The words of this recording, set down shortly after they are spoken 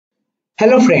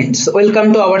Hello friends,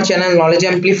 welcome to our channel Knowledge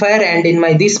Amplifier, and in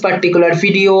my this particular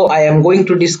video I am going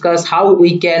to discuss how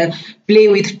we can play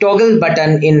with toggle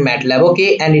button in MATLAB.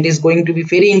 Okay, and it is going to be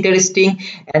very interesting,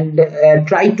 and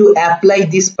try to apply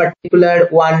this particular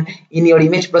one in your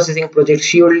image processing project.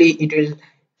 Surely it will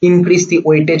increase the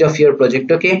weightage of your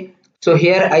project. Okay, so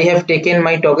here I have taken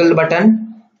my toggle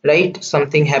button, right?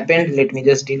 Something happened, let me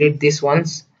just delete this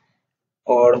once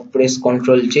or press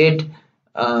Ctrl Z.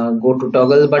 Go to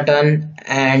toggle button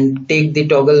and take the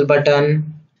toggle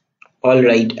button, all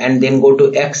right, and then go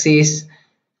to axis.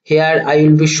 Here I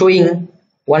will be showing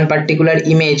one particular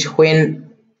image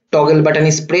when toggle button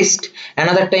is pressed,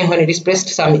 another time when it is pressed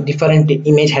some different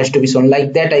image has to be shown.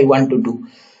 Like that I want to do.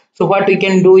 So what we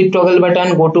can do with toggle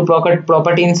button, go to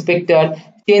property inspector,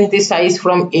 change the size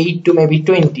from 8 to maybe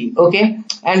 20. Okay,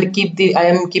 and keep the I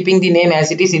am keeping the name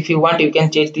as it is. If you want you can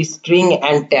change the string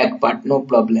and tag part, no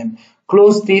problem.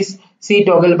 Close this. See,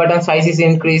 toggle button size is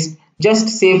increased. Just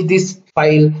save this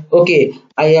file. Okay,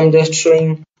 I am just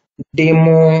showing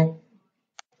demo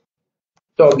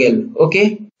toggle.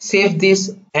 Okay, save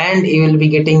this and you will be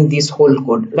getting this whole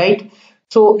code, right?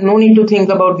 So no need to think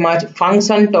about much.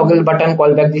 Function toggle button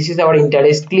callback, this is our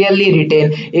interest, clearly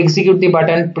written. Execute the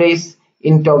button, press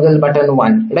in toggle button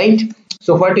 1, right?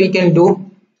 So what we can do,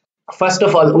 first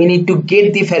of all we need to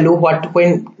get the value what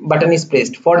when button is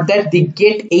pressed. For that the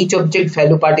get each object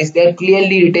value part is there,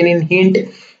 clearly written in hint.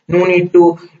 No need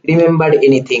to remember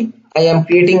anything. I am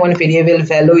creating one variable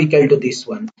value equal to this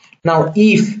one. Now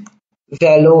if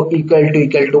value equal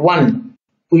to 1,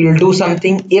 we will do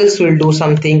something, else we will do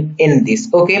something in this.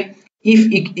 Okay,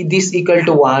 if this equal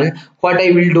to 1, what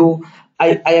I will do,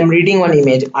 I am reading one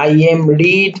image. I am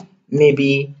read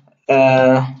maybe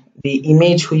the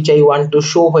image which I want to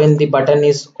show when the button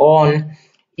is on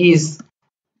is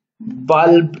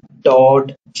bulb.jpg.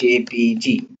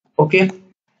 Okay,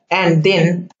 and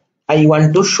then I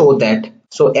want to show that.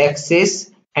 So access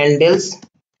handles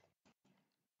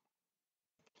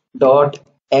dot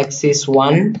axis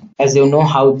 1, as you know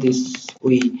how this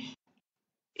we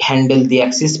handle the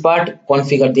axis part,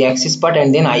 configure the axis part,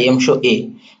 and then I am show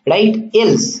a, right?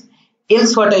 Else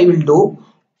what I will do,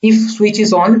 if switch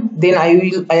is on then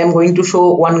I am going to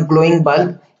show one glowing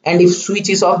bulb, and if switch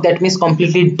is off that means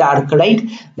completely dark, right?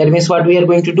 That means what we are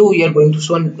going to do, we are going to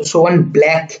show one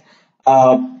black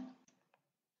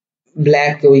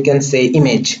we can say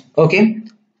image. Okay,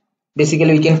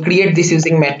 basically we can create this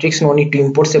using matrix, no need to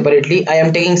import separately. I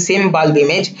am taking same bulb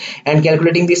image and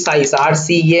calculating the size,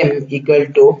 RCM equal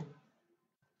to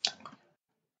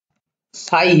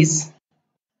size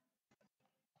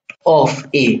of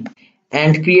A,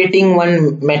 and creating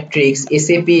one matrix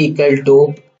SAP equal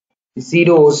to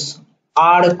zeros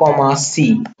R comma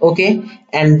C. Okay,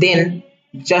 and then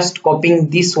just copying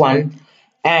this one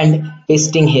and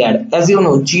pasting here. As you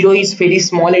know 0 is very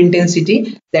small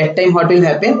intensity, that time what will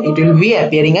happen, it will be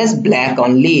appearing as black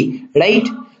only, right?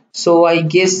 So I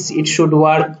guess it should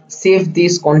work. Save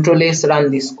this, Ctrl S,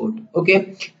 run this code.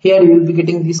 Okay, here you will be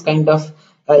getting this kind of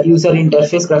user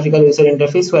interface, graphical user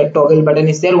interface, where toggle button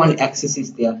is there, one axis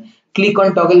is there. Click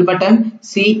on toggle button,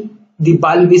 see the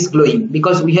bulb is glowing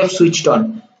because we have switched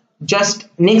on. Just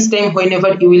next time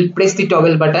whenever you will press the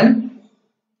toggle button,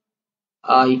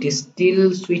 it is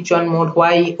still switch on mode.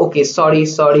 Why? Okay, sorry,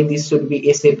 this should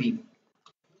be SAP.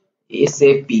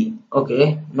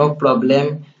 Okay, no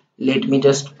problem. Let me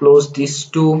just close this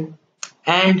too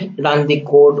and run the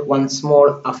code once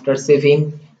more after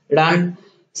saving. Run.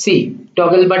 See,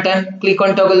 toggle button, click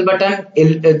on toggle button,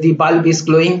 the bulb is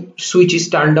glowing, switch is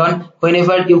turned on.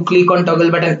 Whenever you click on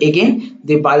toggle button again,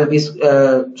 the bulb is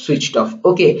switched off.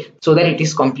 Okay, so that it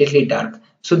is completely dark.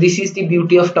 So this is the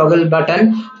beauty of toggle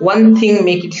button. One thing,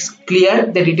 make it clear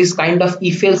that it is kind of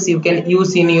if else you can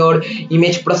use in your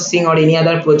image processing or any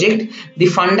other project. The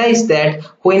funda is that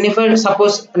whenever,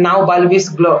 suppose now bulb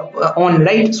is on,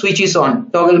 right, switch is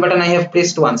on, toggle button I have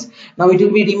pressed once, now it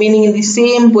will be remaining in the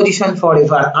same position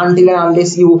forever until and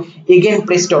unless you again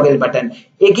press toggle button.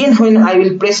 Again when I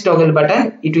will press toggle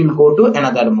button, it will go to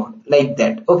another mode, like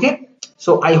that. Okay,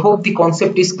 so I hope the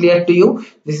concept is clear to you.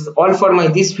 This is all for my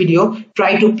this video.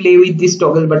 Try to play with this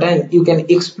toggle button. You can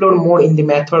explore more in the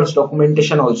methods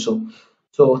documentation also.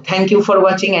 So thank you for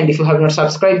watching, and if you have not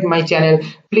subscribed my channel,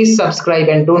 please subscribe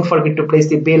and don't forget to press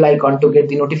the bell icon to get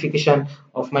the notification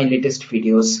of my latest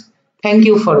videos. Thank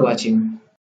you for watching.